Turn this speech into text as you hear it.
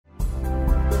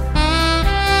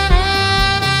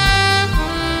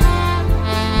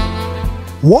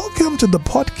Welcome to the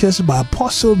podcast by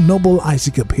Apostle Noble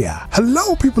Isaac Appiah.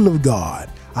 Hello, people of God.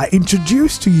 I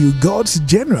introduce to you God's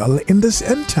general in this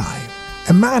end time,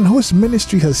 a man whose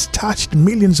ministry has touched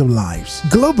millions of lives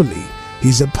globally.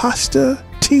 He's a pastor,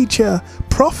 teacher,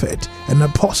 prophet, and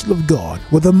apostle of God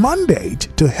with a mandate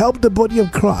to help the body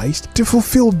of Christ to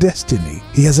fulfill destiny.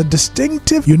 He has a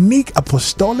distinctive, unique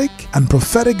apostolic and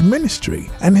prophetic ministry,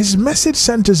 and his message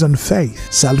centers on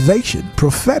faith, salvation,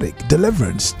 prophetic,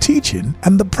 deliverance, teaching,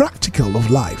 and the practical of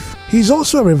life. He's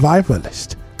also a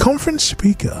revivalist, conference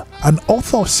speaker, an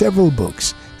author of several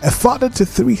books, a father to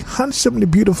 3 handsomely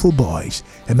beautiful boys,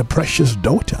 and a precious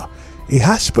daughter, a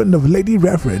husband of Lady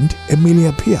Reverend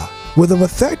Emilia Appiah. With over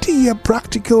 30-year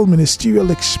practical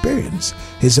ministerial experience,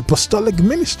 his apostolic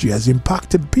ministry has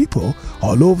impacted people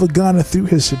all over Ghana through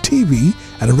his TV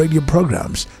and radio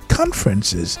programs,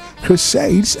 conferences,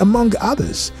 crusades, among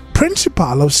others.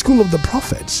 Principal of School of the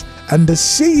Prophets and the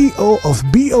CEO of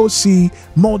BOC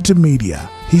Multimedia.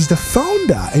 He's the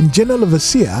founder and general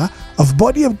overseer of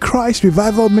Body of Christ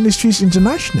Revival Ministries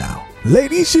International.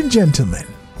 Ladies and gentlemen,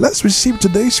 let's receive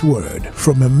today's word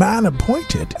from a man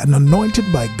appointed and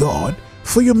anointed by God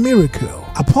for your miracle,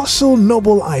 Apostle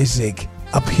Noble Isaac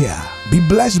Appiah. Be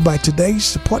blessed by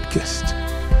today's podcast.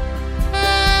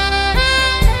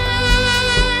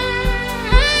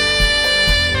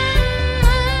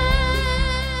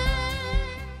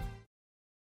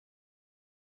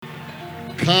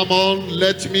 Come on,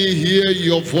 let me hear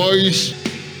your voice.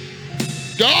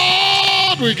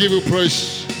 God, we give you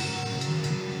praise.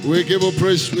 We give you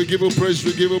praise, we give you praise,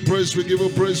 we give you praise, we give you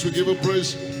praise, we give you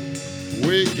praise.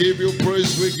 We give you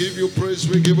praise, we give you praise,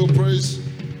 we give you praise.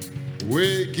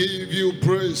 We give you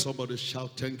praise. Somebody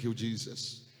shout, thank you,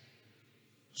 Jesus.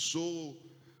 So,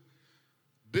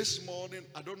 this morning,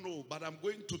 I don't know, but I'm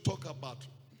going to talk about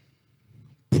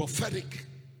prophetic.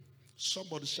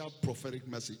 Somebody shout prophetic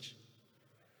message.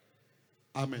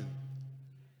 Amen.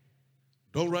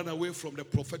 Don't run away from the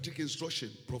prophetic instruction.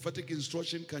 Prophetic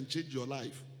instruction can change your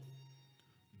life.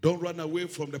 Don't run away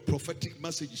from the prophetic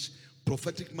messages.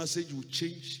 Prophetic message will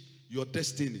change your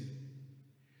destiny.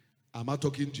 Am I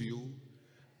talking to you?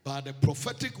 But the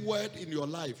prophetic word in your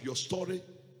life, your story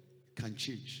can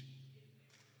change.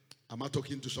 Am I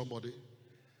talking to somebody?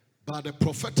 By the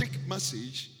prophetic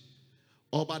message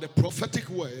or by the prophetic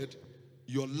word,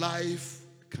 your life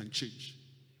can change.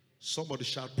 Somebody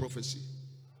shout prophecy.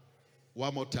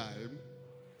 One more time.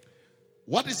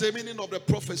 What is the meaning of the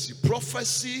prophecy?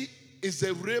 Prophecy is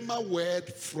a Rhema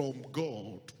word from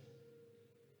God.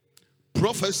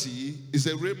 Prophecy is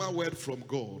a Rhema word from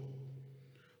God.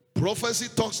 Prophecy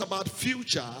talks about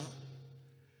future.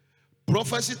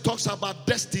 Prophecy talks about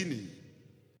destiny.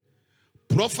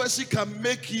 Prophecy can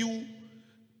make you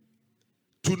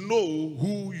to know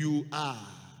who you are.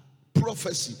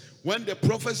 Prophecy. When the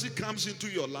prophecy comes into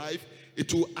your life,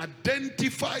 it will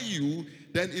identify you,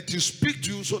 then it will speak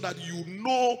to you so that you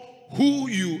know who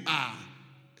you are.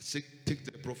 Take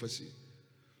the prophecy.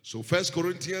 So 1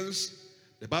 Corinthians,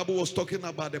 the Bible was talking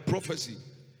about the prophecy.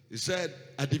 It said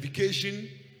edification,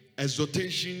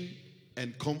 exhortation,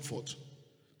 and comfort.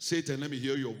 Say it and let me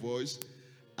hear your voice.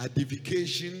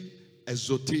 Edification,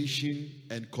 exhortation,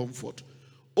 and comfort.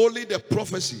 Only the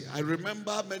prophecy. I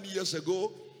remember many years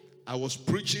ago, I was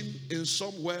preaching in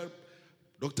somewhere,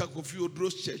 Dr. Kofi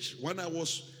Odro's church. When I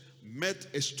met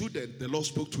a student, the Lord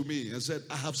spoke to me and said,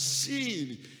 I have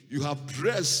seen you have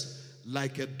dressed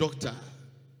like a doctor.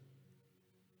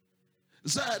 He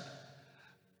said,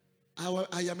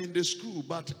 I am in the school,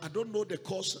 but I don't know the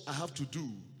course I have to do.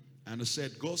 And I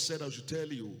said, God said I should tell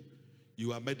you,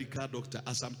 you are a medical doctor.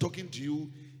 As I'm talking to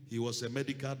you, he was a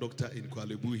medical doctor in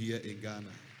Kuala Lumpur here in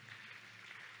Ghana.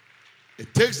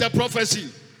 It takes the prophecy,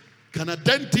 can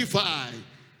identify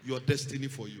your destiny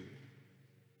for you.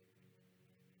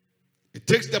 It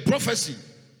takes the prophecy,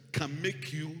 can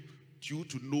make you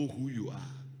to know who you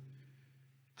are.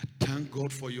 I thank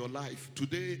God for your life.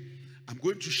 Today, I'm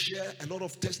going to share a lot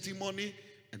of testimony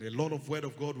and a lot of word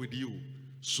of God with you.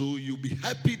 So you'll be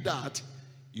happy that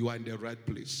you are in the right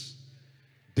place.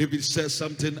 David says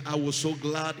something, I was so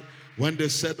glad when they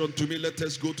said unto me, let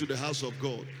us go to the house of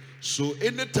God. So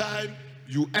anytime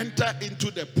you enter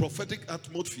into the prophetic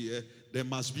atmosphere, there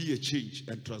must be a change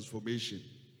and transformation.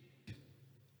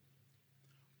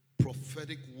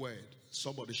 Prophetic word.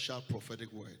 Somebody shout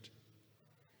prophetic word.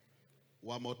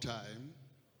 One more time.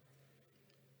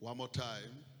 One more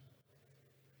time.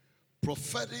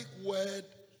 Prophetic word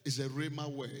is a Rhema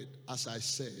word, as I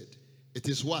said. It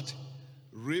is what?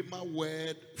 Rhema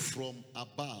word from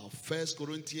above. 1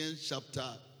 Corinthians chapter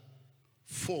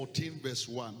 14 verse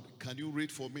 1. Can you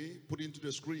read for me? Put it into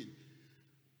the screen.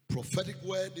 Prophetic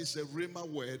word is a Rhema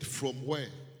word from where?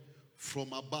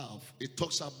 From above. It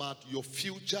talks about your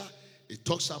future. It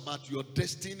talks about your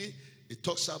destiny. It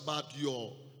talks about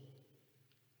your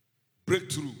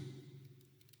breakthrough.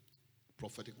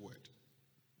 Prophetic word.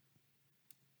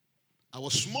 I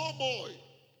was a small boy.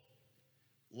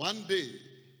 One day,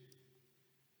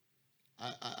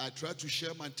 I tried to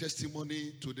share my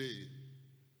testimony today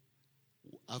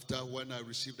after when I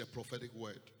received a prophetic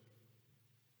word.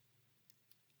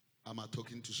 Am I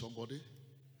talking to somebody?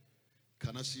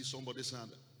 Can I see somebody's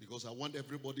hand? Because I want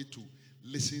everybody to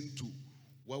listen to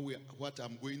what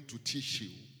I'm going to teach you.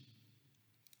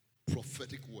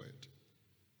 Prophetic word.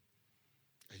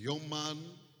 A young man,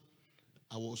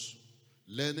 I was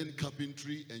learning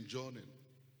carpentry and journeying.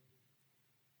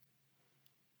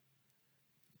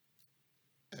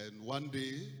 And one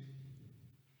day,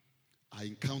 I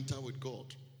encountered with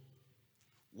God.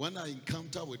 When I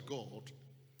encountered with God,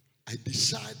 I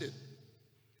decided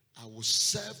I will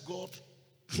serve God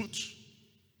truth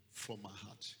from my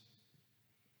heart.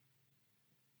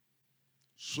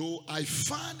 So I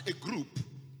found a group,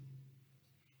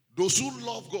 those who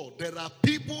love God. There are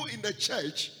people in the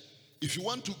church, if you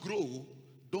want to grow,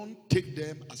 don't take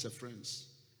them as a friends.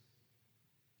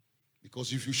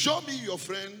 Because if you show me your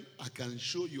friend, I can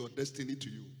show your destiny to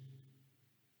you.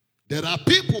 There are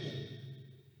people,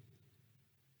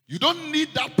 you don't need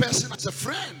that person as a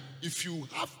friend. If you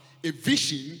have a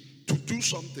vision to do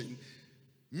something,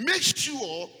 make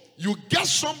sure you get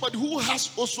somebody who has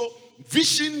also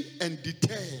vision and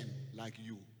determination like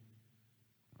you.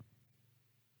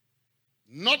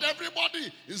 Not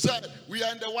everybody is that we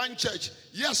are in the one church.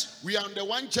 Yes, we are in the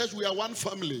one church, we are one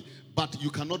family. But you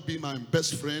cannot be my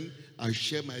best friend and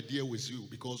share my idea with you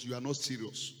because you are not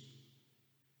serious.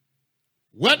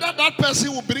 Whether that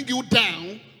person will bring you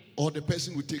down or the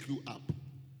person will take you up.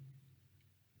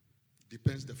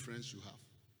 Depends the friends you have.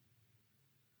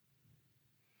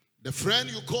 The friend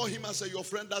you call him and say your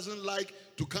friend doesn't like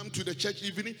to come to the church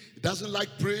evening. He doesn't like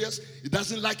prayers. He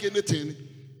doesn't like anything.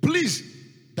 Please,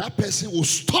 that person will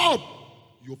stop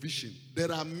your vision.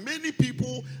 There are many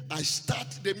people, I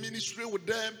start the ministry with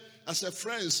them as a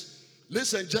friends.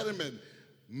 Ladies and gentlemen,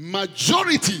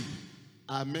 majority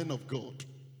are men of God.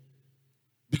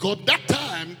 Because that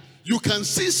time, you can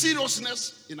see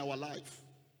seriousness in our life.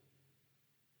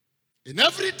 And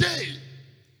every day,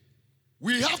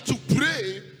 we have to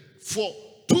pray for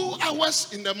 2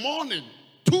 hours in the morning.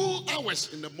 2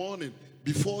 hours in the morning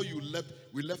before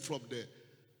we left from the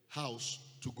house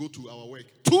to go to our work.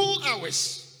 2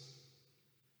 hours.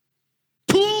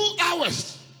 2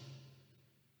 hours.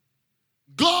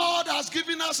 God has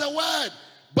given us a word,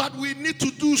 but we need to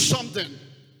do something.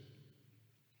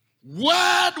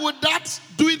 Word without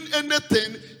doing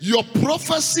anything, your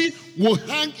prophecy will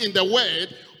hang in the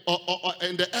word or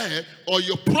in the air, or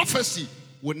your prophecy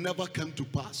will never come to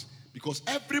pass. Because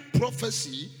every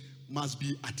prophecy must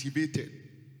be activated.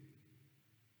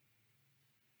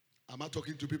 Am I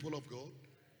talking to people of God?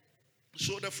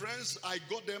 So the friends, I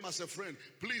got them as a friend.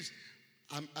 Please,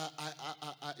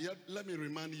 let me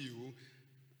remind you,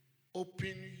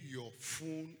 open your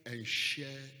phone and share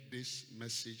this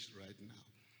message right now.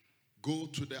 Go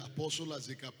to the Apostle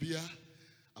Azekapia,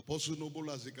 Apostle Noble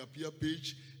Azekapia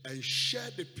page, and share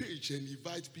the page and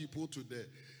invite people to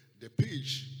the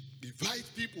page. Invite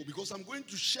people, because I'm going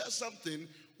to share something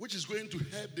which is going to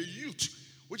help the youth,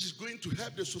 which is going to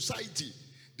help the society.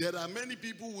 There are many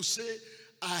people who say,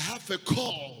 I have a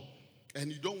call,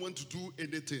 and you don't want to do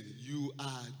anything. You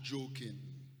are joking.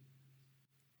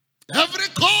 Every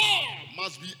call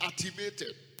must be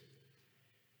activated.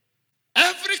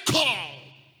 Every call.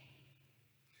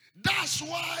 That's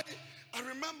why I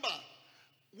remember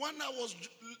when I was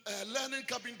learning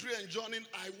carpentry and joining,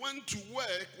 I went to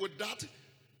work with that,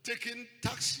 taking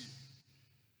taxi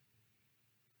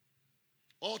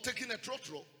or taking a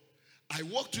trotro. I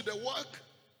walked to the work,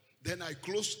 then I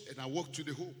closed and I walked to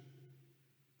the home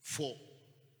for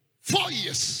 4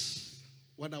 years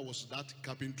when I was that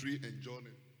carpentry and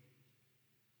joining.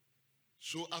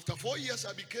 So after 4 years,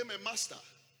 I became a master.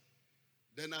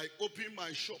 Then I opened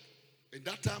my shop. At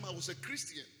that time, I was a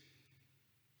Christian.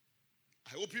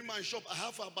 I opened my shop. I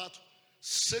have about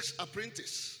 6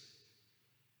 apprentices.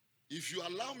 If you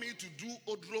allow me to do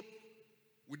wardrobe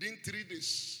within 3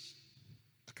 days,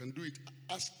 I can do it.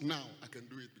 Ask now, I can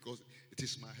do it because it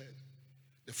is my head.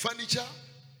 The furniture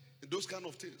and those kind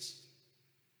of things.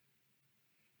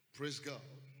 Praise God.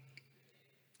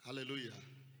 Hallelujah.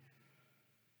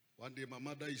 One day my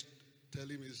mother is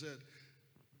telling me, said,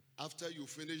 after you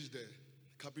finish the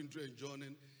carpentry and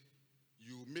joining,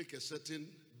 you make a certain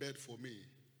bed for me.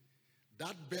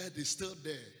 That bed is still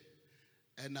there.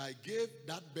 and I gave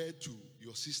that bed to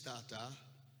your sister Ata.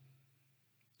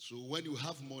 So when you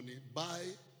have money, buy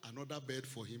another bed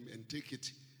for him and take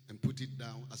it and put it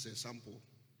down as a sample.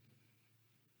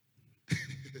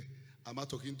 Am I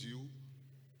talking to you?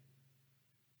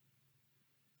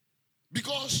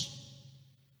 Because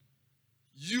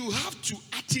you have to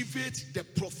activate the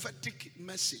prophetic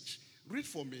message. Read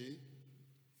for me.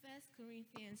 1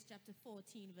 Corinthians chapter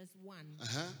 14, verse 1.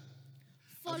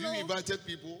 Have you invited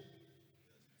people?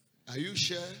 Are you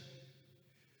share?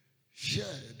 Share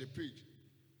the page.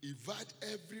 Invite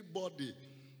everybody.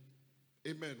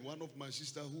 Amen. One of my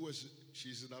sister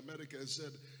she's in America and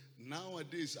said,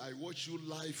 nowadays I watch you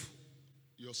live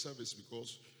your service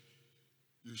because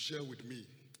you share with me.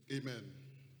 Amen.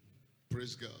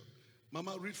 Praise God.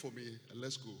 Mama, read for me and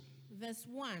let's go. Verse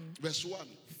 1. Verse 1.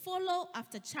 Follow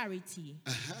after charity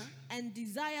and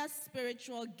desire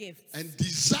spiritual gifts. And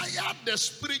desire the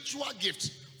spiritual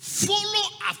gifts. Follow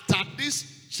after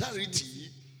this charity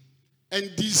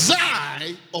and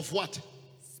desire of what?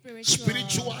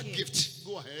 Spiritual gift.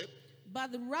 Go ahead.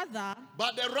 But rather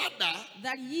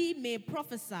that ye may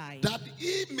prophesy. That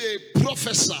ye may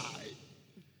prophesy.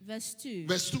 Verse 2.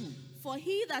 Verse 2. For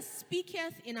he that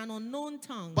speaketh in an unknown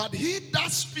tongue. But he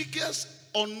that speaketh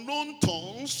unknown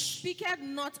tongues. Speaketh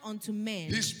not unto men.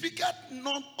 He speaketh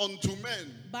not unto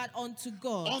men. But unto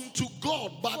God. Unto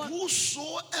God. But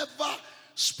whosoever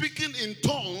speaking in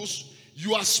tongues,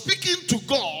 you are speaking to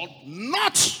God,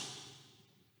 not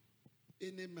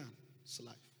any man's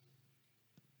life.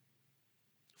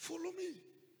 Follow me.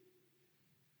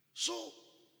 So,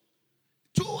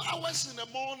 2 hours in the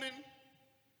morning,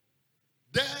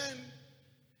 then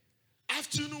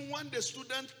afternoon when the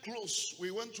student closed,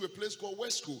 we went to a place called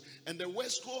Wesco. And the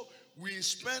Wesco, we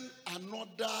spent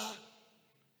another, I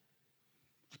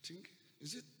think,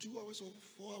 is it 2 hours or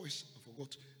 4 hours? I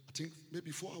forgot. I think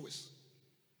maybe 4 hours.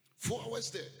 4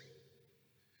 hours there.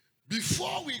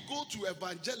 Before we go to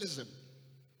evangelism,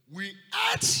 we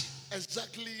ate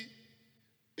exactly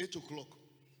 8 o'clock,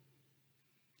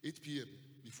 8 p.m.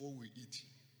 before we eat.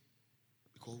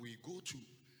 Because we go to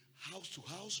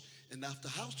house, and after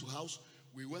house to house,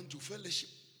 we went to fellowship.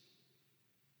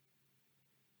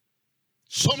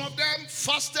 Some of them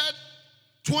fasted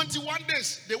 21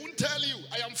 days. They won't tell you,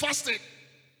 I am fasting.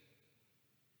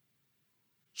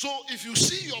 So if you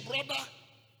see your brother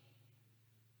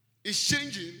is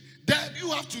changing, then you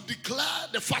have to declare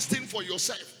the fasting for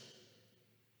yourself.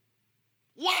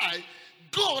 Why?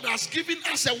 God has given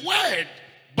us a word,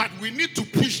 but we need to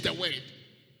push the word.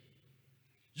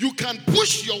 You can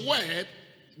push your word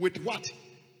with what?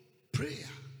 Prayer.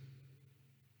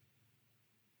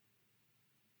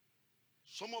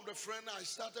 Some of the friends I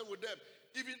started with them,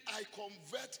 even I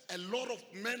convert a lot of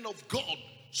men of God.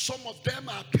 Some of them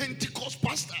are Pentecost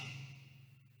pastor.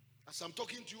 As I'm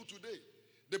talking to you today,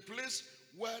 the place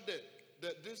where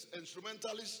this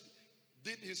instrumentalist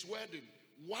did his wedding,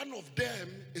 one of them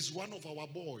is one of our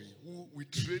boy who we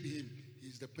train him.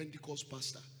 He's the Pentecost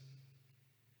pastor.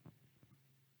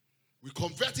 We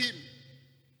convert him.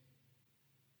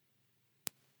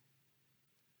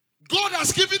 God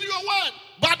has given you a word,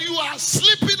 but you are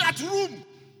sleeping at room.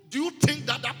 Do you think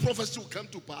that prophecy will come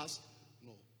to pass?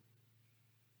 No.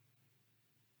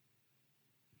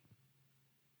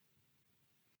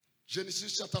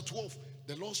 Genesis chapter 12,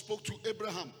 the Lord spoke to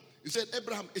Abraham. He said,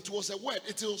 Abraham, it was a word.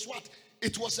 It was what?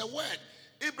 It was a word.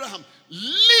 Abraham,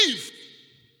 leave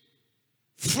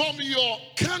from your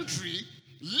country,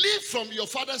 leave from your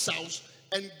father's house,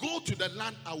 and go to the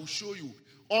land I will show you.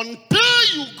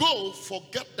 Until you go,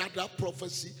 forget that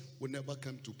prophecy will never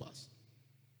come to pass.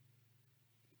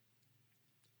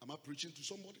 Am I preaching to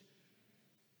somebody?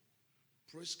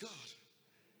 Praise God.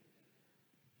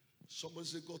 Somebody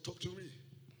say, God, talk to me.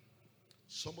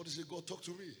 Somebody say, God, talk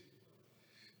to me.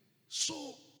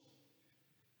 So,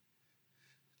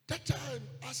 that time,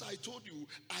 as I told you,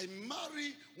 I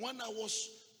married when I was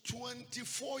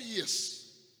 24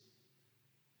 years.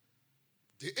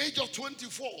 The age of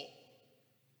 24.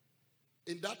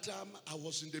 In that time, I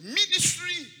was in the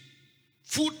ministry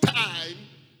full time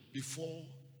before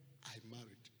I married.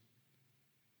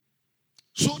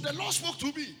 So the Lord spoke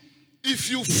to me. If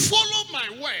you follow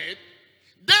my word,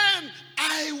 then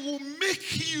I will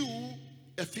make you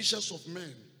a fishers of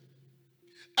men.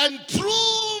 And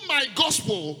through my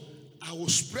gospel, I will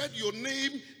spread your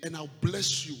name and I'll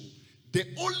bless you. The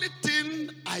only thing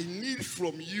I need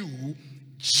from you,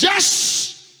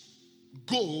 just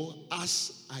go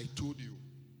as I told you.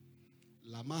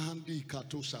 Lamahandi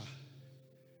Katosa.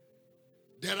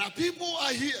 There are people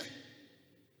out here.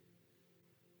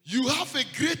 You have a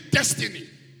great destiny.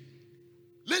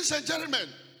 Ladies and gentlemen,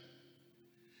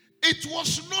 It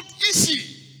was not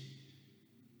easy.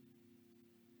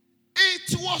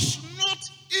 It was not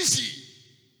easy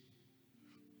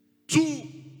to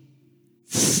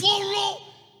follow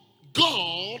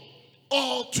God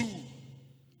or to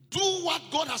do what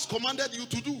God has commanded you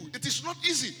to do. It is not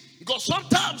easy because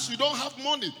sometimes you don't have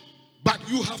money, but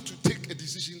you have to take a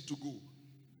decision to go.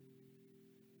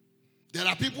 There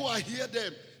are people, I hear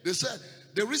them, they said,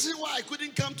 the reason why I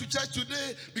couldn't come to church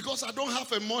today because I don't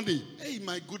have a money. Hey,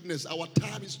 my goodness, our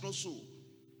time is not so.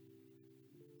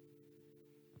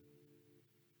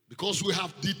 Because we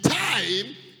have the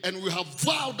time and we have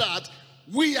vowed that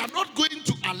we are not going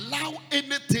to allow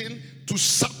anything to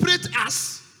separate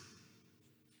us,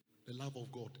 the love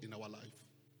of God in our life.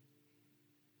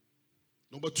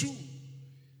 Number two,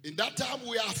 in that time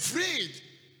we are afraid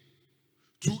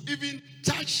to even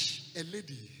touch a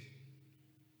lady.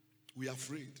 We are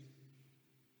afraid.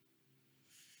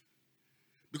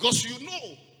 Because you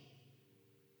know,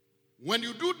 when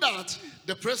you do that,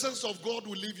 the presence of God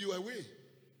will leave you away.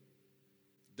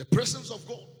 The presence of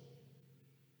God.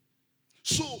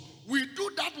 So we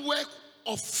do that work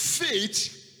of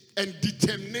faith and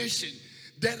determination.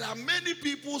 There are many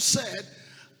people said,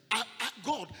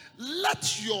 God,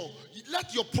 let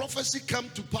your prophecy come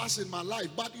to pass in my life.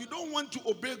 But you don't want to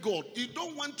obey God. You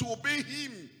don't want to obey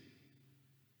Him.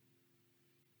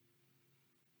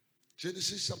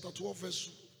 Genesis chapter 12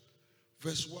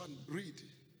 verse 1. Read.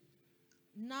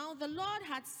 Now the Lord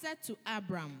had said to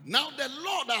Abram. Now the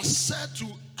Lord has said to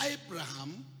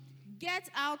Abraham.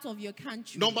 Get out of your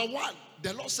country. Number one,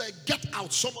 the Lord said, get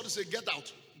out. Somebody say, get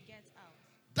out. Get out.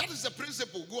 That is the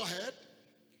principle. Go ahead.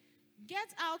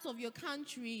 Get out of your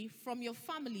country, from your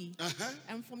family,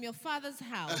 and from your father's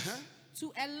house,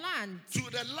 to a land. To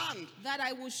the land. That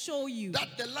I will show you.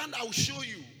 That the land I will show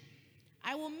you.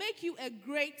 I will make you a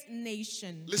great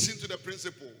nation. Listen to the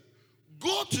principle.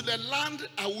 Go to the land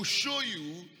I will show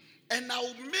you, and I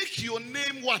will make your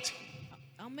name what?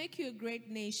 I'll make you a great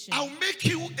nation. I'll make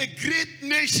you a great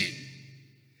nation.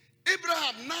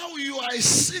 Abraham, now you are a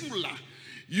singular.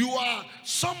 You are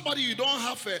somebody, you don't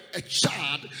have a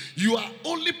child. You are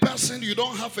only person, you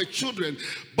don't have a children.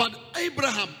 But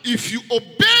Abraham, if you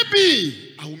obey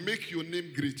me, I will make your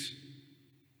name great.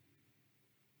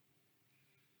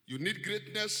 You need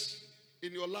greatness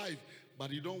in your life, but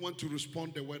you don't want to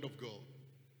respond the word of God.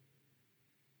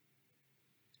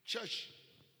 Church.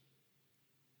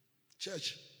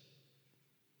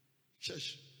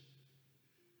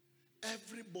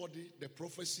 Everybody, the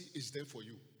prophecy is there for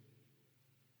you.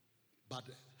 But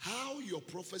how your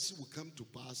prophecy will come to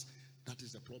pass, that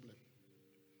is the problem.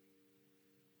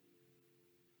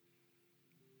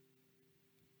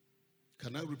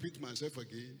 Can I repeat myself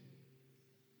again?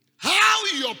 How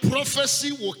your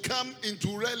prophecy will come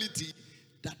into reality,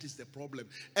 that is the problem.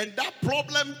 And that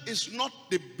problem is not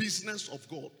the business of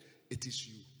God. It is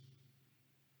you.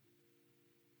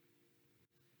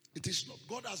 It is not.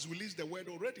 God has released the word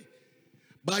already.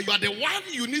 But you are the one,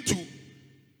 you need to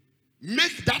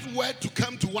make that word to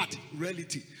come to what?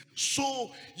 Reality.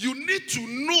 So you need to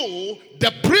know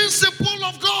the principle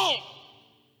of God.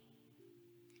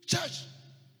 Church,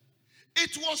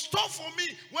 it was tough for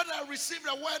me when I received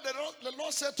a word. The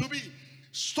Lord said to me,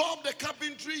 stop the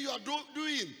carpentry you are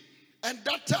doing. And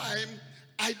that time,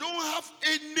 I don't have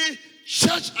any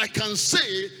church I can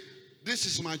say, this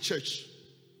is my church.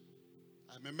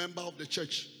 I'm a member of the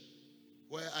church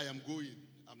where I am going.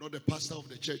 I'm not the pastor of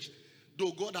the church.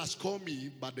 Though God has called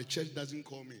me, but the church doesn't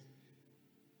call me.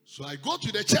 So I go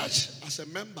to the church as a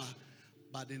member,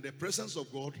 but in the presence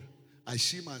of God, I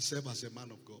see myself as a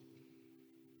man of God.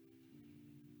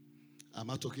 Am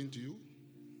I talking to you?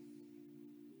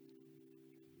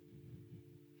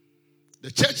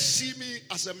 The church see me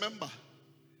as a member,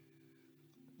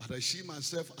 but I see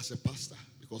myself as a pastor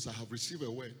because I have received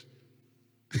a word.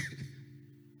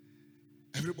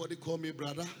 Everybody call me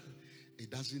brother.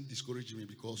 It doesn't discourage me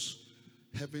because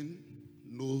heaven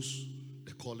knows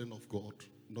the calling of God,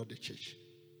 not the church.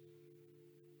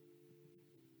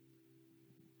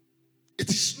 It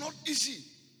is not easy.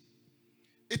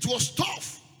 It was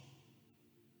tough.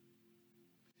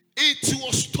 It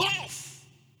was tough.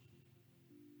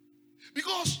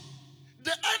 Because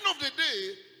the end of the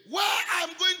day, where I'm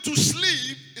going to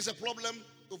sleep is a problem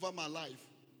over my life.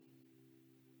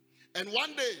 And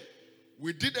one day,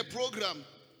 we did a program.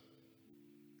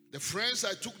 The friends,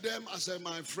 I took them as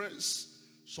my friends.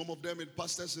 Some of them in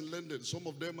pastors in London. Some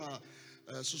of them are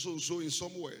so in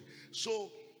somewhere. So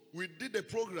we did a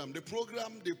program. The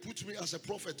program, they put me as a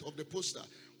prophet of the poster.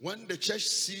 When the church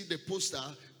see the poster,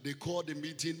 they called the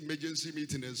meeting, emergency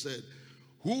meeting, and said,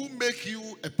 who make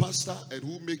you a pastor and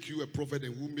who make you a prophet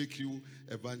and who make you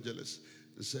evangelist?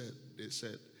 They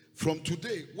said, from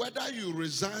today, whether you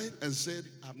resign and said,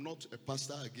 I'm not a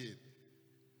pastor again.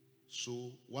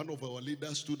 So one of our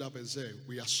leaders stood up and said,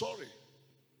 we are sorry.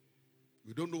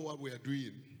 We don't know what we are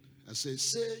doing. I said,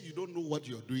 say you don't know what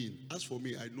you're doing. As for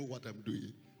me, I know what I'm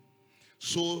doing.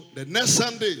 So the next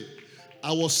Sunday,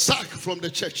 I was sacked from the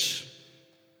church.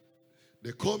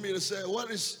 They called me and said,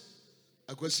 what is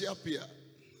Akwesi Apia?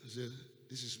 I said,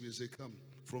 this is me. I said, come.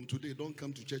 From today, don't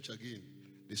come to church again.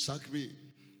 They sacked me.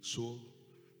 So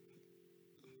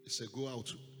they said, go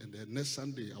out. And the next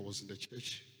Sunday, I was in the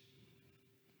church.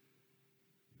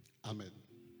 Amen.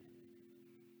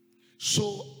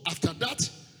 So after that,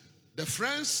 the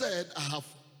friends said, I have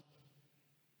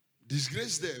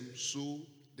disgraced them, so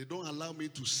they don't allow me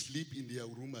to sleep in their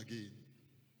room again.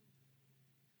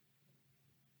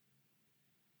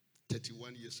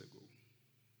 31 years ago.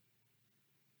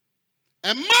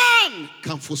 A man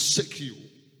can forsake you.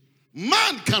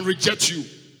 Man can reject you.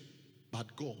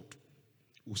 But God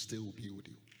will still be with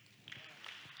you.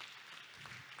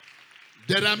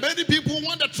 There are many people,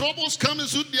 when the troubles come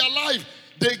into their life,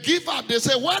 they give up. They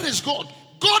say, where is God?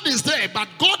 God is there, but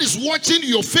God is watching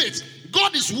your faith.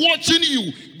 God is watching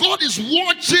you. God is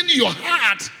watching your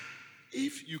heart.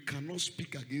 If you cannot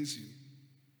speak against him.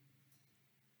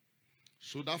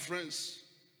 So that friends,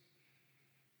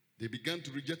 they began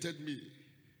to reject me.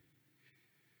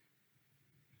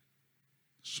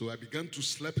 So I began to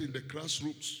sleep in the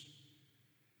classrooms.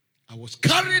 I was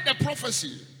carrying the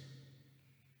prophecy.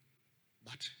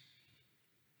 But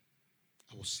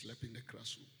I was sleeping in the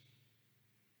classroom.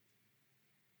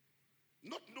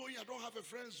 Not knowing I don't have a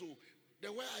friend, so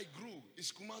the way I grew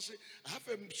is Kumasi. I have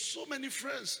so many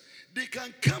friends. They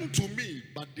can come to me,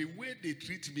 but the way they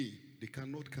treat me, they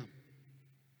cannot come.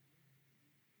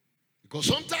 Because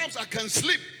sometimes I can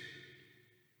sleep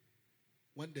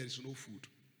when there is no food.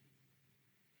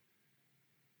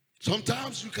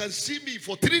 Sometimes you can see me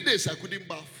for 3 days I couldn't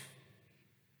bath.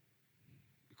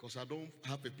 Because I don't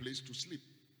have a place to sleep.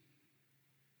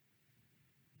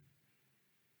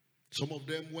 Some of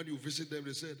them, when you visit them,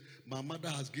 they said, my mother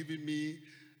has given me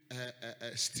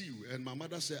a stew. And my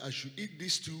mother said, I should eat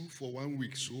this stew for 1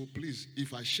 week. So please,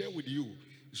 if I share with you,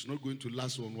 it's not going to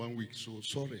last on 1 week. So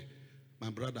sorry, my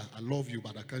brother, I love you,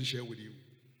 but I can't share with you.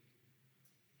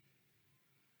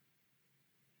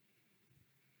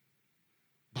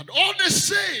 But all the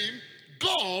same,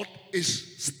 God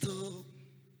is still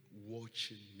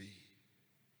watching me.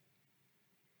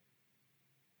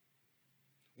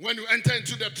 When you enter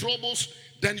into the troubles,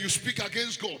 then you speak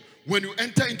against God. When you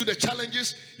enter into the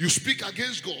challenges, you speak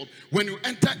against God. When you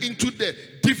enter into the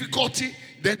difficulty,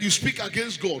 then you speak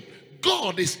against God.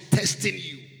 God is testing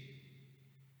you.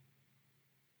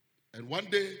 And one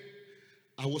day,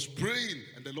 I was praying,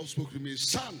 and the Lord spoke to me,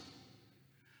 son,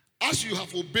 as you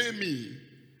have obeyed me,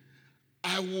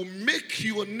 I will make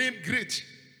your name great.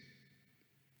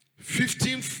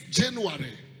 15th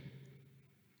January,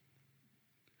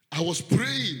 I was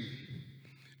praying,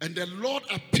 and the Lord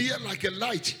appeared like a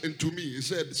light unto me. He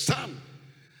said, son,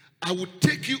 I will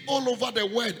take you all over the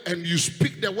world, and you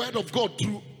speak the word of God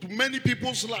through many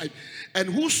people's life. And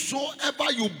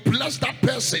whosoever you bless that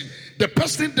person, the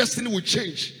person's destiny will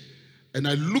change. And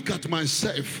I look at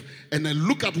myself, and I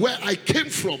look at where I came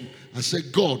from. I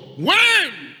said, God,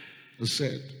 when? He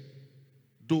said,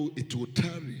 though it will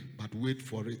tarry, but wait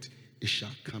for it, it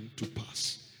shall come to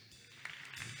pass.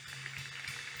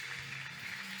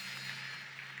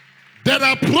 There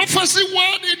are prophecy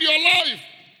words in your life.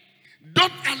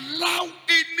 Don't allow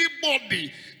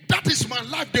anybody. That is my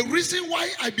life. The reason why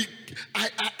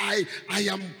I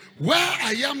am where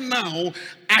I am now.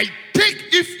 I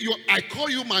take, I call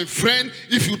you my friend,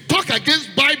 if you talk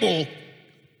against Bible,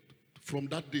 from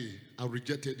that day I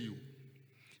rejected you.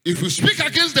 If you speak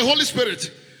against the Holy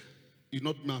Spirit, you're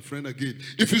not my friend again.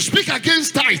 If you speak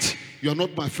against tithe, you're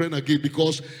not my friend again.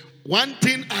 Because one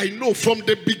thing I know from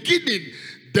the beginning,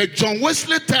 the John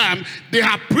Wesley time, they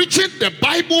are preaching the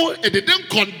Bible and they don't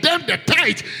condemn the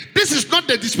tithe. This is not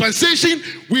the dispensation.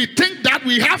 We think that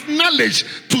we have knowledge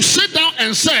to sit down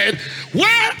and say,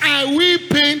 where are we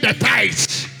paying the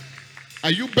tithes?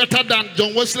 Are you better than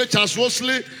John Wesley, Charles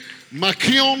Wesley,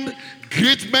 McKeown,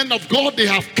 great men of God? They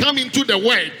have come into the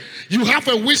word. You have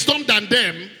a wisdom than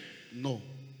them? No.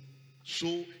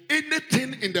 So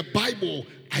anything in the Bible,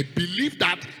 I believe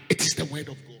that it is the word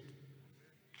of God.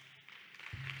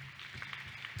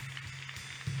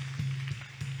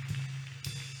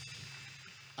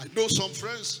 I know some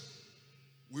friends,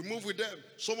 we move with them.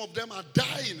 Some of them are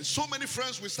dying. So many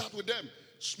friends, we start with them.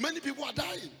 Many people are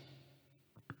dying.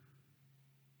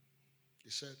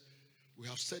 He said, we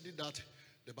have studied that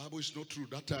the Bible is not true.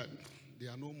 That time, they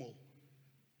are no more.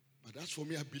 But as for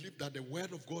me, I believe that the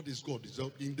word of God is God.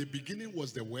 So in the beginning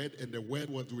was the word, and the word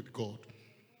was with God.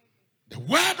 The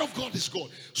word of God is God.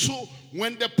 So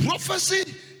when the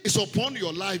prophecy is upon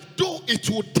your life, though it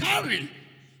will tarry,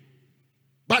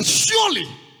 but surely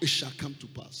it shall come to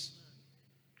pass.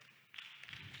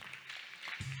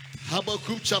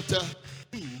 Habakkuk chapter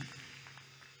 2.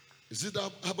 Is it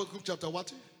Habakkuk chapter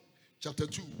what? Chapter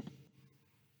 2.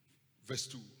 Verse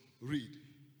 2. Read.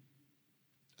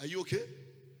 Are you okay?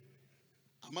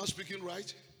 Am I speaking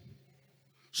right?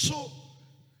 So,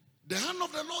 the hand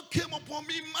of the Lord came upon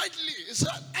me mightily. He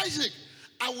said, Isaac,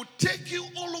 I will take you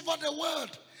all over the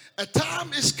world. A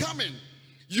time is coming.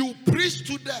 You preach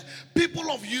to the people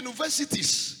of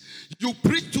universities. You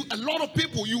preach to a lot of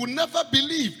people. You will never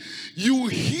believe. You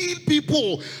heal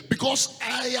people because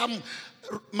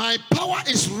my power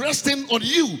is resting on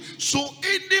you. So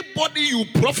anybody you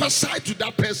prophesy to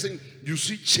that person, you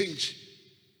see change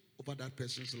over that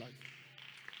person's life.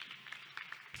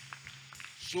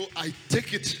 So I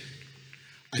take it.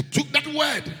 I took that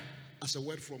word as a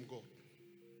word from God.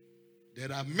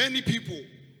 There are many people.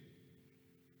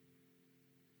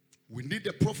 We need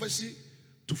the prophecy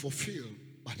to fulfill,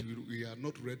 but we are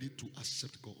not ready to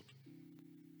accept God.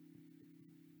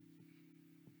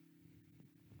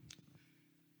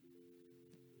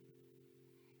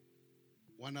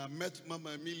 When I met Mama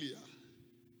Amelia,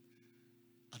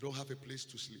 I don't have a place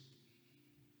to sleep.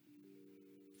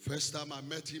 First time I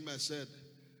met him, I said,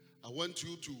 I want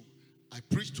you to, I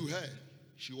preached to her.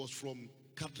 She was from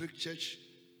Catholic Church.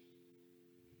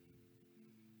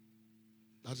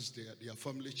 That is their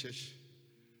family church.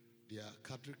 They are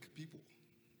Catholic people.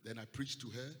 Then I preached to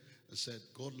her and said,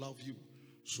 God love you.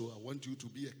 So I want you to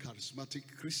be a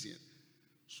charismatic Christian.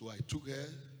 So I took her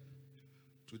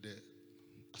to the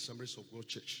Assemblies of God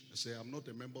Church. I said, I'm not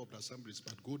a member of the Assemblies,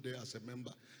 but go there as a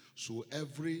member. So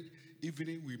every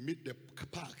evening we meet the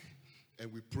park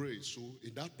and we pray. So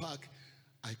in that park,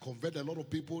 I convert a lot of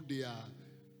people. They are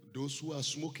those who are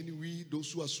smoking weed,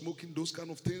 those who are smoking those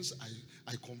kind of things.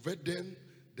 I convert them.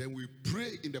 Then we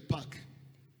pray in the park.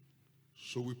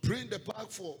 So we pray in the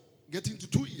park for getting to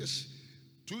 2 years.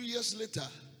 2 years later,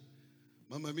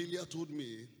 Mama Amelia told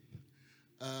me,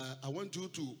 I want you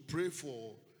to pray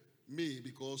for me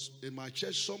because in my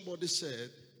church somebody said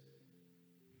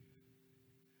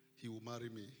he will marry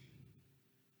me.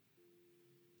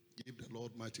 Give the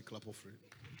Lord mighty clap offering.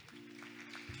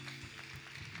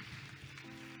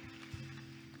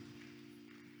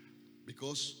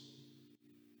 Because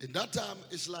in that time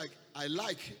it's like I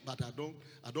like, but I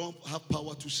don't have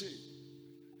power to say.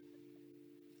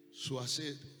 So I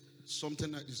said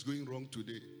something is going wrong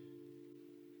today.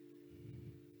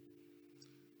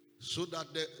 So that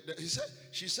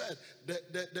she said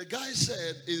the guy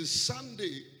said in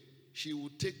Sunday he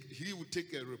would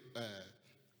take a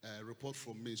report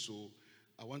from me. So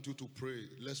I want you to pray.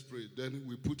 Let's pray. Then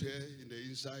we put her in the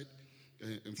inside,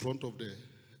 in front of the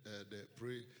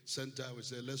prayer center. We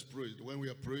said, let's pray. When we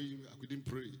are praying, I couldn't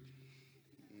pray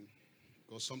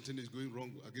because something is going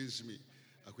wrong against me.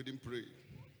 I couldn't pray.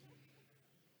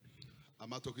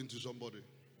 Am I talking to somebody?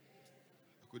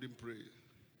 I couldn't pray.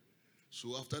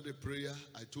 So after the prayer,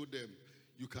 I told them,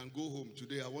 you can go home.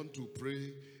 Today I want to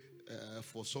pray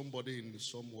for somebody in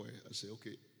somewhere. I said,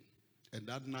 okay. And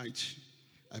that night,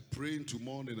 I pray into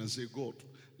morning and say, God,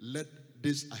 let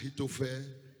this Ahithophel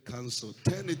counsel,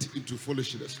 turn it into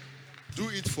foolishness. Do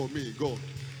it for me, God.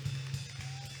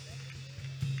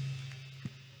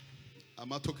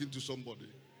 Am I talking to somebody?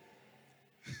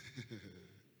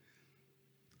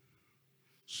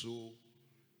 So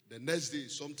the next day,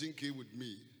 something came with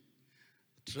me.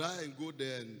 Try and go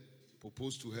there and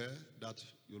propose to her that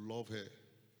you love her.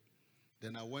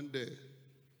 Then I went there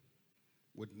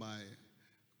with my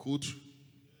coat,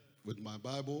 with my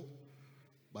Bible.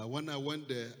 But when I went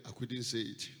there, I couldn't say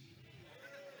it.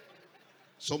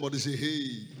 Somebody say,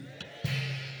 hey.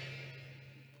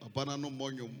 I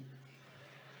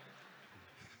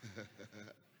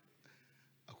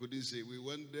couldn't say. We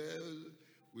went there.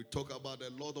 We talk about a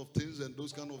lot of things and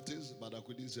those kind of things, but I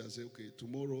couldn't say. I said, okay,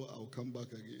 tomorrow I'll come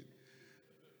back again.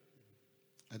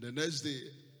 And the next day,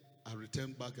 I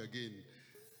returned back again.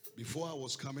 Before I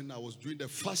was coming, I was doing the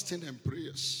fasting and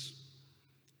prayers.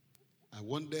 I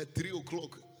went there 3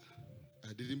 o'clock.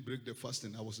 I didn't break the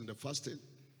fasting. I was in the fasting.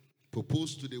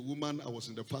 Proposed to the woman, I was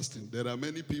in the fasting. There are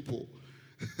many people.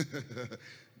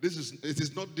 It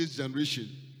is not this generation.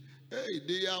 Hey,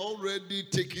 they are already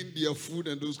taking their food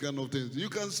and those kind of things. You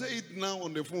can say it now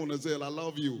on the phone and say, I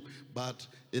love you. But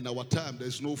in our time,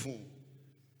 there's no phone.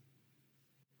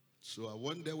 So I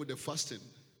went there with the fasting.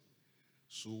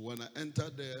 So when I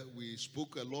entered there, we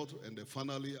spoke a lot, and then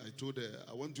finally I told her,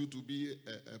 I want you to be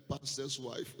a pastor's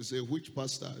wife. I said, which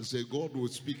pastor? I said, God will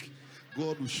speak.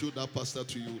 God will show that pastor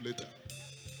to you later.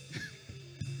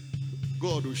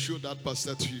 God will show that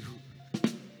pastor to you.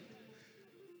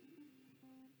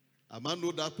 I might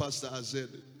know that pastor. I said,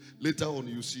 later on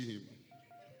you see him.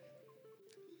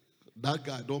 That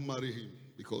guy, don't marry him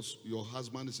because your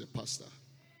husband is a pastor.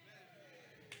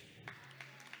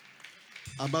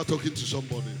 I'm not talking to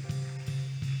somebody.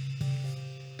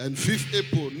 And 5th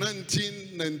April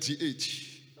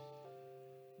 1998,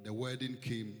 the wedding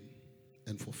came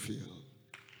and fulfilled.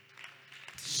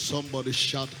 Somebody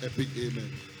shout a big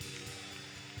amen.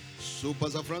 So,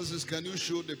 Pastor Francis, can you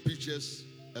show the pictures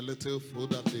a little so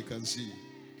that they can see?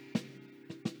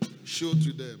 Show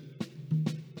to them.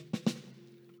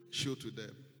 Show to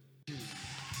them.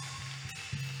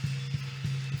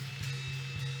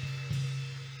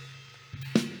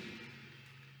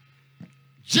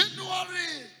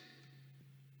 January,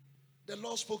 the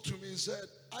Lord spoke to me and said,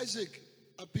 Isaac,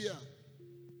 appear.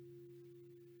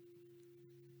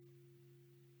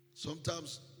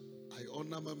 Sometimes I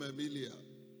honor Mama Emilia.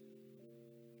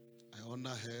 I honor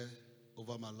her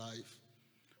over my life.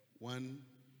 When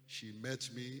she met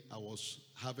me, I was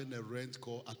having a rent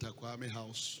called Atakwame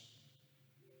House.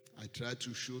 I tried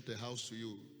to show the house to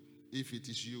you. If it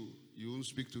is you, you won't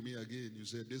speak to me again. You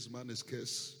say, this man is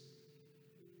cursed.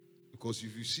 Because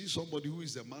if you see somebody who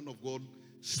is a man of God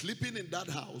sleeping in that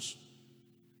house,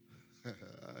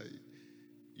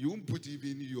 you won't put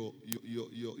even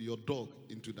your dog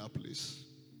into that place.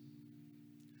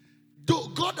 Though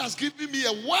God has given me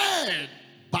a word,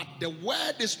 but the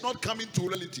word is not coming to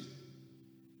reality.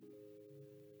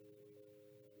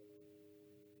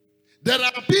 There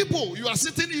are people, you are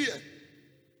sitting here,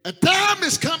 a time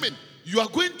is coming, you are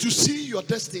going to see your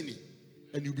destiny,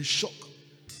 and you'll be shocked.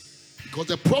 Because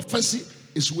the prophecy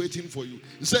is waiting for you.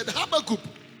 He said, Habakkuk,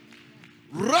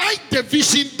 write the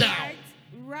vision down.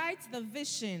 Write the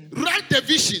vision. Write the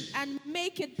vision. And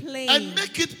make it plain. And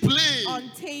make it plain.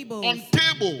 On tables. On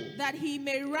table. That he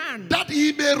may run. That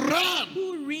he may run.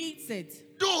 Who reads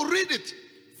it? Don't read it.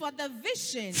 For the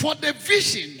vision. For the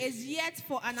vision. Is yet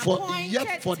for an appointed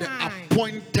time. For the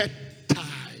appointed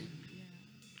time.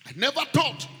 I never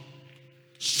thought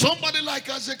somebody like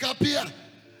Isaac appear.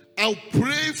 I'll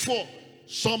pray for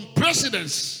some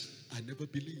presidents. I never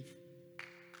believe.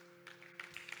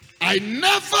 I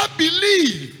never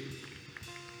believe.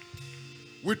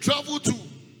 We traveled to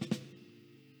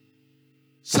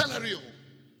Celerio,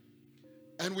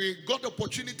 and we got the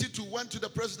opportunity to went to the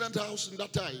president's house in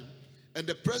that time, and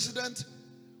the president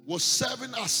was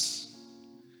serving us.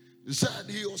 He said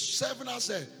he was serving us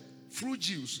a fruit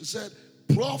juice. He said,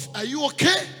 Prof, are you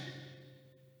okay?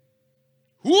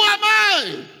 Who am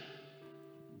I?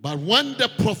 But when the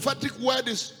prophetic word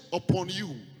is upon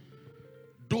you,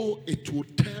 though it will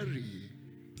tarry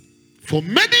for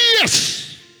many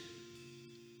years,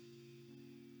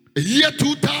 a year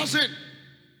 2000,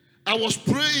 I was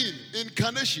praying in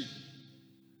Carnation.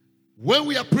 When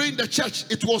we are praying in the church,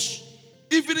 it was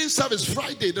evening service,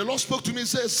 Friday. The Lord spoke to me and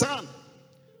said, son,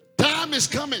 time is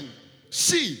coming.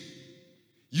 See,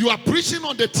 you are preaching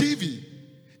on the TV.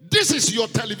 This is your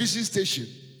television station.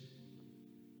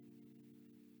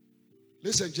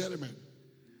 Listen, gentlemen,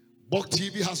 Bok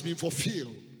TV has been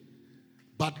fulfilled,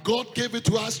 but God gave it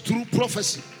to us through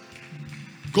prophecy.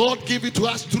 God gave it to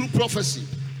us through prophecy.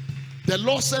 The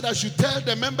Lord said I should tell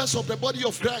the members of the body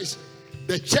of Christ,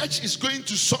 the church is going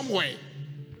to somewhere,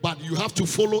 but you have to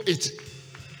follow it.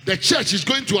 The church is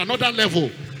going to another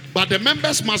level, but the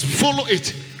members must follow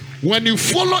it. When you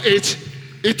follow it,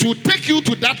 it will take you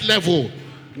to that level.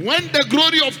 When the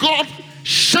glory of God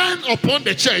shines upon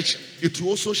the church, it will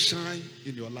also shine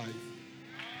in your life.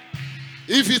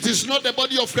 If it is not the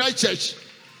body of Christ church,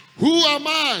 who am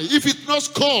I? If it's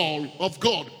not call of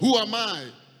God, who am I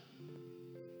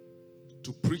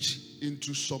to preach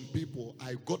into some people?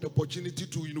 I got the opportunity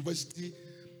to university,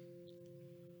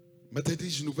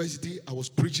 Methodist University. I was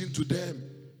preaching to them.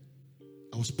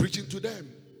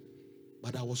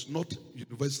 But I was not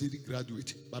university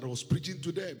graduate, but I was preaching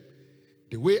to them.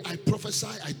 The way I prophesy,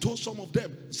 I told some of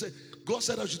them, God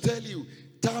said I should tell you,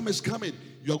 time is coming.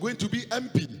 You are going to be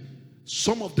MP.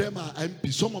 Some of them are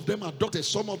MP, some of them are doctors,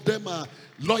 some of them are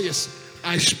lawyers.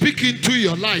 I speak into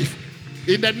your life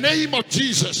in the name of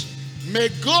Jesus. May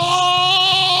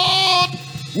God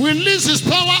release his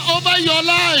power over your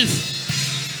life.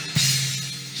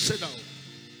 Sit down.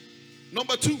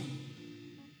 Number 2.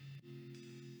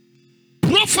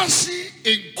 Prophecy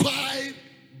inquired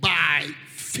by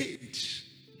faith.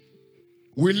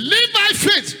 We live by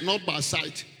faith, not by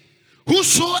sight.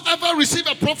 Whosoever receive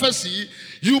a prophecy,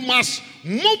 you must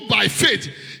move by faith.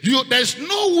 There's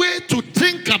no way to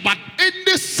think about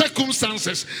any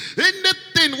circumstances,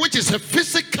 anything which is a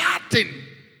physical thing.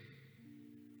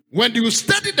 When you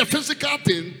study the physical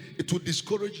thing, it will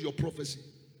discourage your prophecy.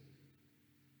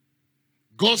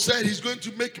 God said he's going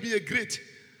to make me a great,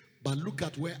 but look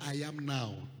at where I am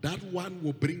now. That one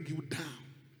will bring you down.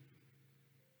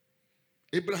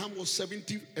 Abraham was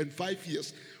 75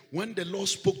 years when the Lord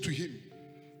spoke to him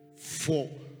for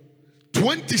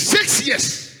 26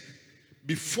 years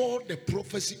before the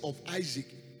prophecy of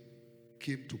Isaac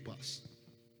came to pass.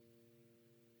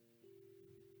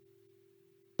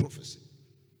 Prophecy.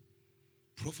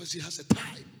 Prophecy has a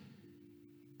time.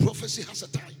 Prophecy has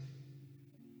a time.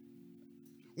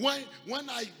 When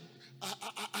I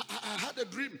had a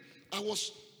dream, I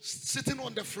was sitting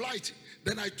on the flight.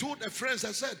 Then I told the friends,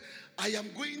 I said, I am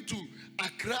going to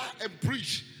Accra and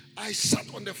preach. I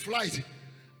sat on the flight.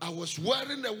 I was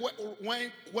wearing a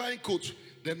wine coat.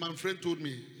 Then my friend told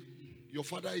me, your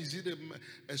father, is he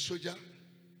a soldier?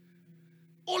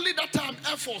 Only that time,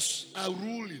 Air Force are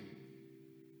ruling.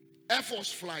 Air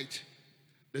Force flight.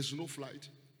 There's no flight.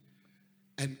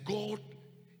 And God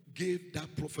gave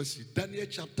that prophecy. Daniel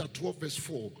chapter 12 verse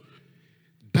 4.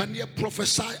 Daniel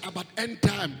prophesied about end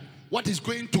time, what is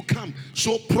going to come.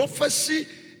 So prophecy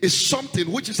is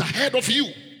something which is ahead of you.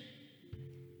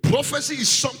 Prophecy is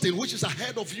something which is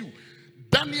ahead of you.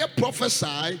 Daniel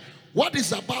prophesied what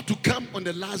is about to come on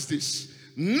the last days.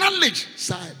 Knowledge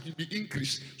side will be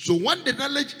increased. So when the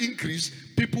knowledge increase,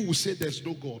 people will say there's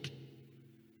no God.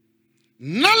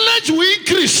 Knowledge will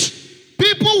increase.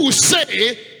 People will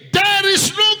say there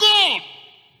is no God.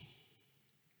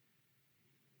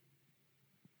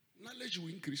 Knowledge will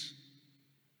increase.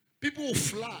 People will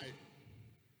fly.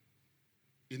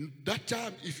 In that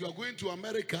time, if you are going to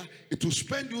America, it will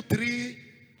spend you 3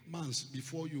 months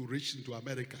before you reach into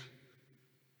America.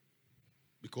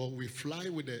 Because we fly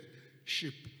with a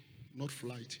ship, not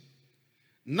flight.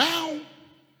 Now,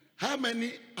 how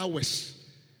many hours?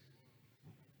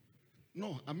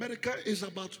 No, America is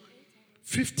about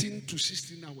 15 to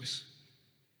 16 hours.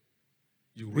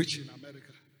 You reach in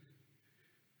America.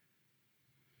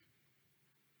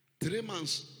 3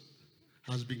 months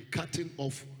has been cutting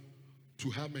off to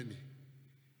how many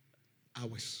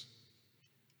hours?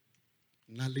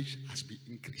 Knowledge has been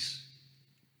increased.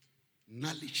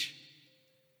 Knowledge.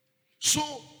 So,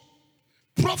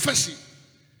 prophecy.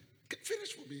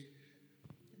 Finish for me.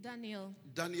 Daniel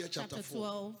chapter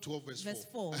 12 verse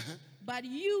 4. But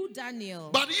you,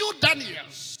 Daniel,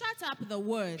 shut up the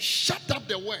word. Shut up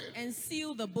the word. And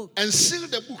seal the book.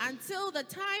 Until the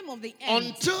time of the end.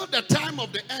 Until the time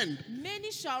of the end.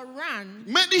 Many shall run.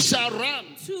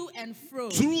 To and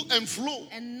fro.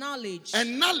 And knowledge.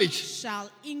 Shall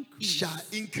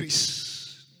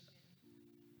increase.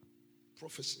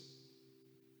 Prophecy.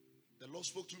 The Lord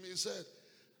spoke to me and said,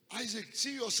 Isaac,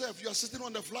 see yourself. You are sitting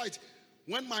on the flight.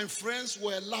 When my friends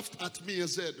were laughed at me and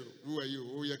said, who are you?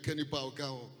 Oh, you're Kenny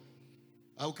Paukao.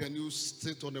 How can you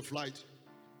sit on the flight?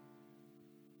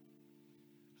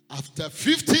 After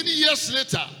 15 years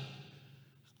later,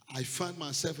 I found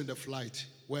myself in the flight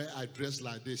where I dress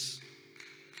like this.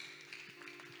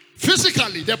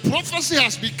 Physically, the prophecy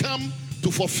has become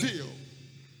to fulfill.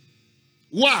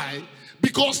 Why?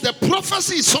 Because the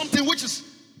prophecy is something which is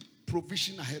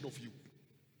provision ahead of you.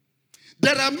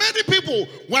 There are many people,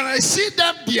 when I see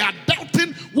them, they are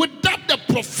doubting without the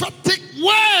prophetic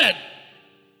word.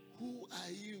 Who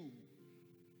are you?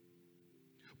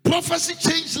 Prophecy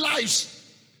changes lives.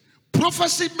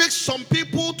 Prophecy makes some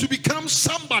people to become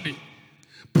somebody.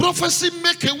 Prophecy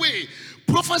make a way.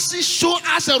 Prophecy show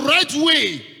us a right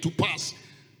way to pass.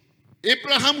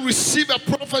 Abraham received a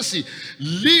prophecy.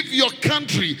 Leave your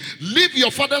country, leave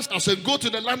your father's house and go to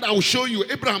the land I will show you.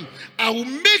 Abraham, I will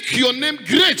make your name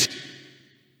great.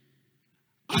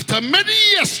 After many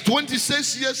years,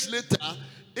 26 years later,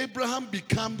 Abraham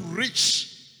became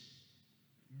rich.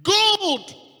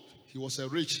 Gold, he was a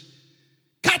rich.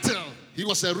 Cattle, he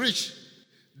was a rich.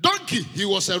 Donkey, he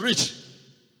was a rich.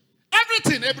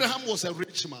 Everything, Abraham was a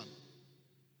rich man.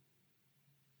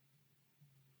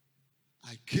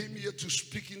 I came here to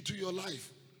speak into your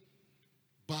life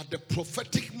by the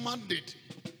prophetic mandate,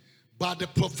 by the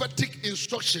prophetic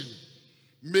instruction.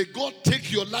 May God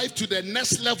take your life to the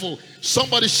next level.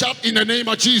 Somebody shout in the name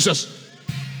of Jesus.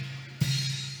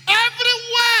 Every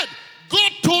word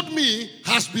God told me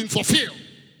has been fulfilled.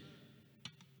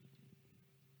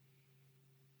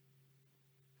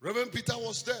 Reverend Peter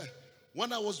was there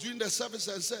when I was doing the service,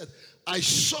 I said, I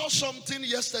saw something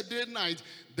yesterday night.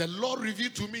 The Lord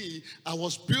revealed to me, I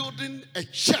was building a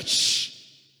church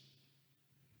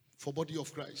for body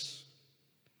of Christ.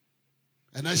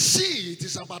 And I see it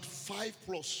is about 5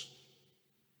 plus.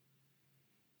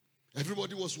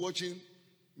 Everybody was watching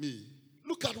me.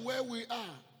 Look at where we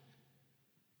are.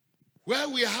 Where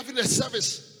we are having a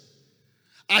service.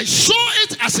 I saw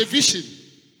it as a vision,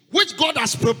 which God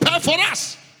has prepared for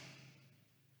us.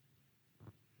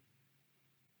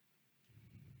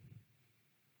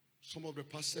 Some of the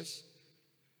pastors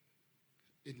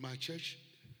in my church,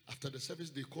 after the service,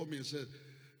 they called me and said,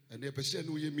 and they said,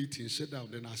 no, you meeting, sit down.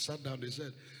 Then I sat down. They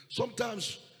said,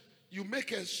 sometimes you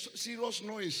make a serious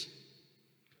noise.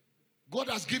 God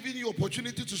has given you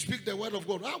opportunity to speak the word of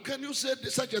God. How can you say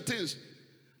such a thing?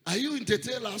 Are you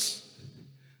entertaining us?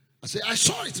 I say, I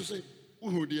saw it. I say,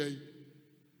 oh dear.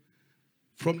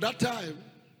 From that time,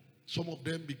 some of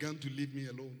them began to leave me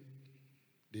alone.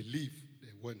 They leave,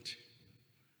 they went.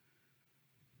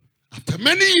 After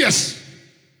many years,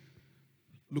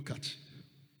 look at,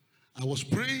 I was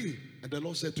praying and the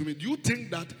Lord said to me, do you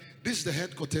think that this is the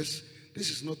headquarters? This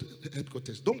is not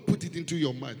headquarters. Don't put it into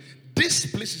your mind. This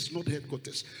place is not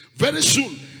headquarters. Very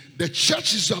soon, the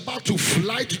church is about to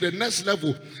fly to the next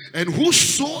level. And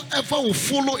whosoever will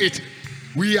follow it,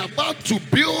 we are about to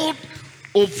build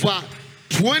over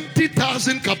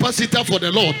 20,000 capacity for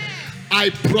the Lord. I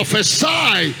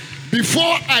prophesy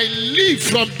before I leave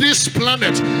from this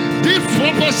planet, this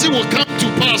prophecy will come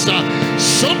to pass.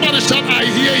 Somebody shout, I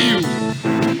hear you.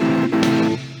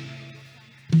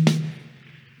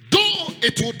 Though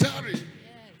it will tarry,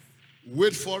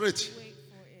 wait for it.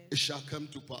 It shall come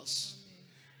to pass.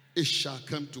 It shall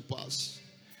come to pass.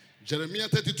 Jeremiah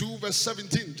 32 verse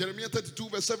 17. Jeremiah 32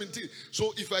 verse 17.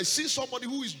 So if I see somebody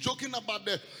who is joking about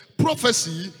the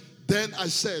prophecy, then I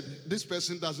said, this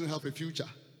person doesn't have a future.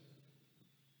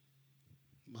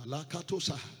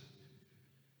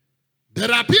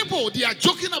 There are people, they are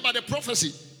joking about the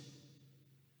prophecy.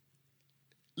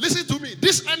 Listen to me.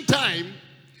 This end time,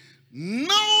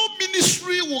 no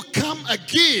ministry will come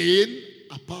again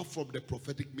apart from the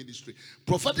prophetic ministry.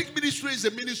 Prophetic ministry is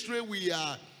a ministry we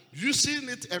are using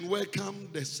it and welcome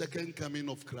the second coming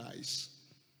of Christ.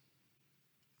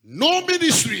 No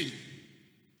ministry.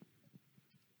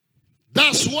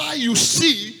 That's why you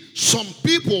see some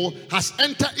people has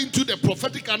entered into the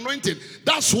prophetic anointing.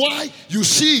 That's why you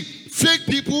see fake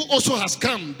people also has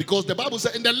come. Because the Bible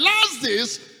says in the last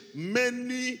days,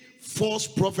 many false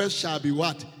prophets shall be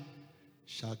what?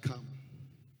 Shall come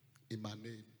in my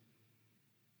name.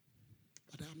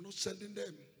 But I am not sending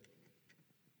them.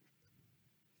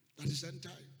 That is end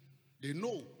time. They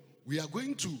know we are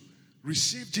going to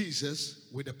receive Jesus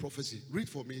with a prophecy. Read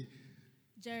for me.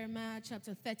 Jeremiah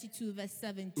chapter 32 verse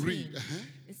 17. Read.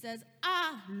 It says,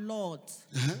 Lord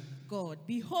God,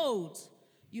 behold,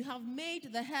 you have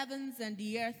made the heavens and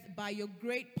the earth by your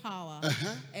great power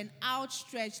and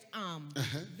outstretched arm.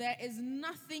 There is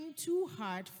nothing too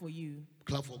hard for you.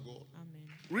 Clap for God. Amen.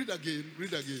 Read again.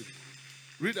 Read again.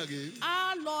 Read again.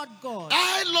 Lord God.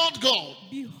 Lord God.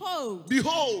 Behold.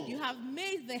 You have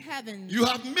made the heavens. You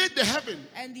have made the heaven.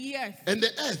 And the earth. And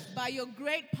the earth. By your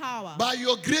great power. By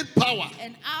your great power.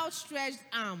 And outstretched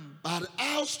arm. By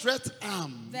outstretched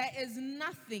arm. There is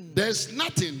nothing. There's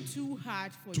nothing too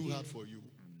hard for you. Too hard for you. Amen.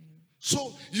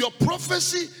 So your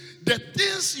prophecy, the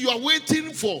things you are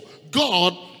waiting for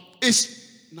God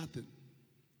is nothing.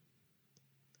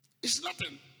 It's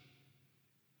nothing.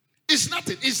 It's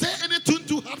nothing. Is there anything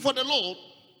too hard for the Lord?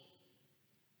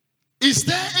 Is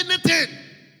there anything?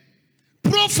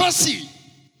 Prophecy,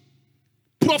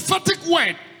 prophetic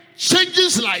word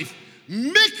changes life.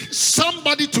 Make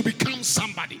somebody to become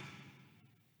somebody.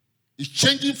 It's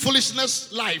changing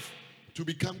foolishness life to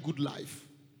become good life.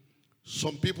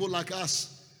 Some people like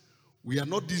us, we are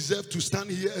not deserved to stand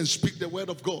here and speak the word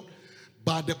of God.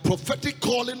 But the prophetic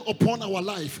calling upon our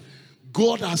life,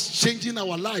 God has changed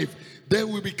our life. Then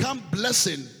we become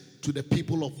blessing to the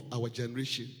people of our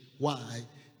generation. Why?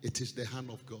 It is the hand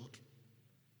of God.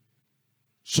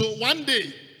 So one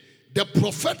day, the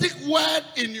prophetic word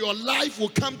in your life will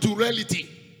come to reality.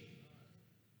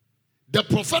 The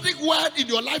prophetic word in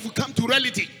your life will come to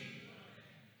reality.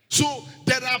 So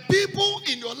there are people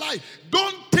in your life,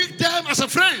 don't take them as a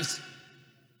friends.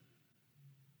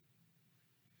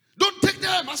 Don't take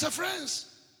them as a friends.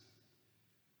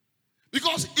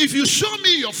 Because if you show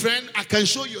me your friend, I can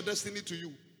show your destiny to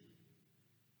you.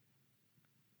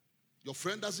 Your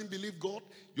friend doesn't believe God.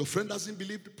 Your friend doesn't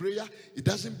believe the prayer. He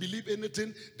doesn't believe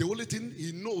anything. The only thing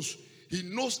he knows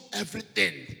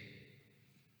everything.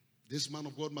 This man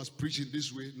of God must preach in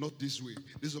this way, not this way.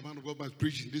 This man of God must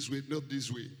preach in this way, not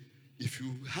this way. If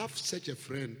you have such a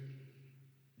friend,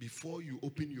 before you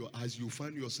open your eyes, you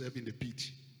find yourself in the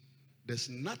pit. There's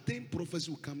nothing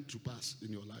prophecy will come to pass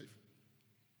in your life.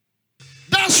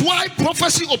 That's why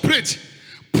prophecy operates.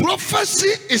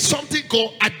 Prophecy is something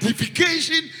called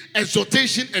edification,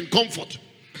 exhortation, and comfort.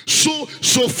 So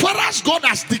far as God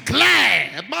has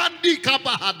declared, Mandi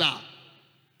Kabahada,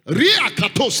 Ria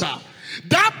Katosa,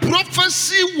 that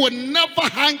prophecy will never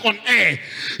hang on air.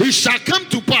 It shall come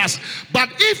to pass. But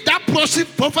if that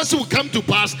prophecy will come to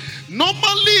pass,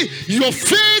 normally your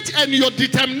faith and your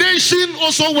determination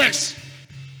also works.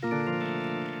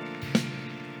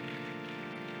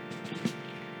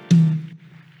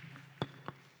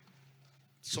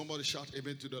 Somebody shout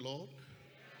amen to the Lord.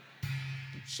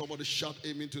 Somebody shout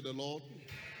amen to the Lord.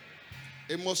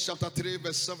 Amos chapter 3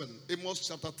 verse 7. Amos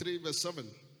chapter 3 verse 7.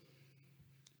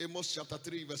 Amos chapter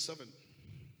 3 verse 7.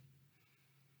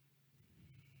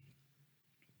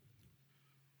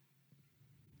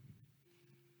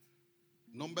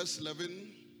 Numbers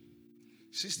 11,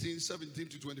 16, 17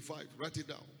 to 25. Write it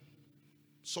down.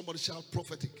 Somebody shout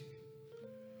prophetic.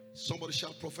 Somebody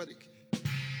shout prophetic.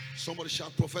 Somebody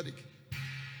shout prophetic.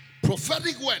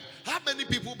 Prophetic word. How many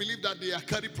people believe that they are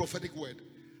carrying prophetic word?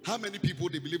 How many people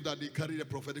they believe that they carry the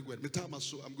prophetic word?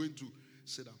 I'm going to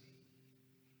sit down.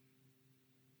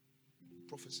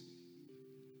 Prophecy.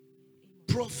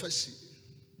 Prophecy.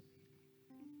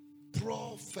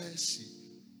 Prophecy.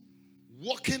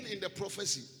 Walking in the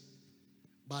prophecy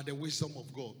by the wisdom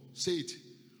of God. Say it.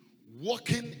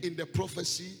 Walking in the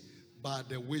prophecy by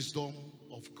the wisdom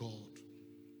of God.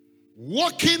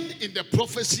 Walking in the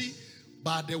prophecy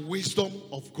by the wisdom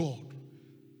of God.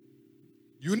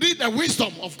 You need the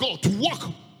wisdom of God to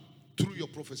walk through your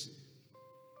prophecy.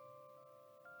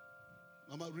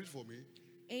 Mama, read for me.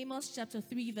 Amos chapter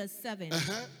 3 verse 7.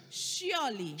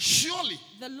 Surely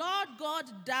The Lord God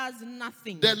does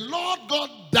nothing. The Lord God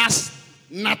does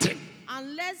nothing.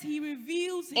 Unless he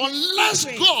reveals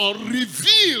God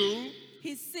reveal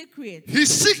his secret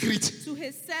to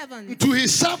his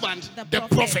servant, the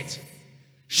prophet.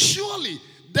 Surely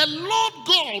the Lord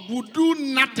God will do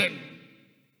nothing.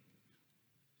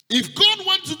 If God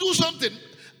wants to do something,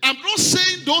 I'm not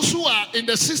saying those who are in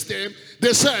the system,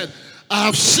 they said, I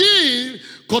have seen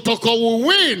Kotoko will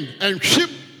win and sheep.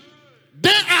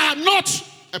 They are not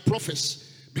a prophet,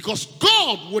 because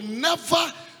God will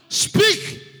never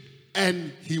speak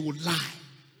and he will lie.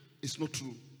 It's not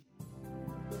true.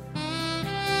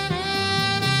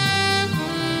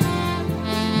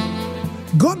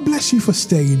 God bless you for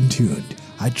staying tuned.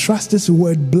 I trust this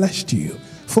word blessed you.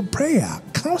 For prayer,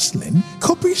 counseling,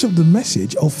 copies of the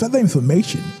message, or further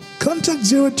information, contact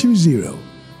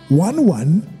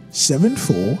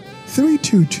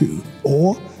 020-1174-322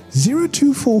 or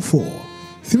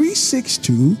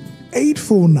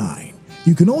 0244-362-849.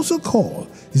 You can also call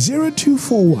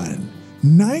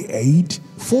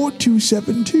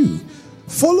 0241-984272.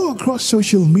 Follow across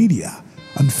social media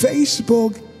on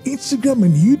Facebook, Instagram,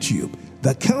 and YouTube.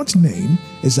 The account name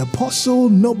is Apostle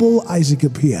Noble Isaac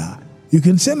Appiah. You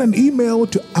can send an email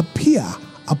to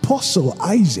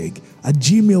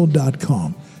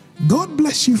appiahapostleisaac@gmail.com. God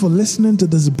bless you for listening to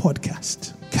this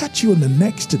podcast. Catch you on the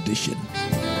next edition.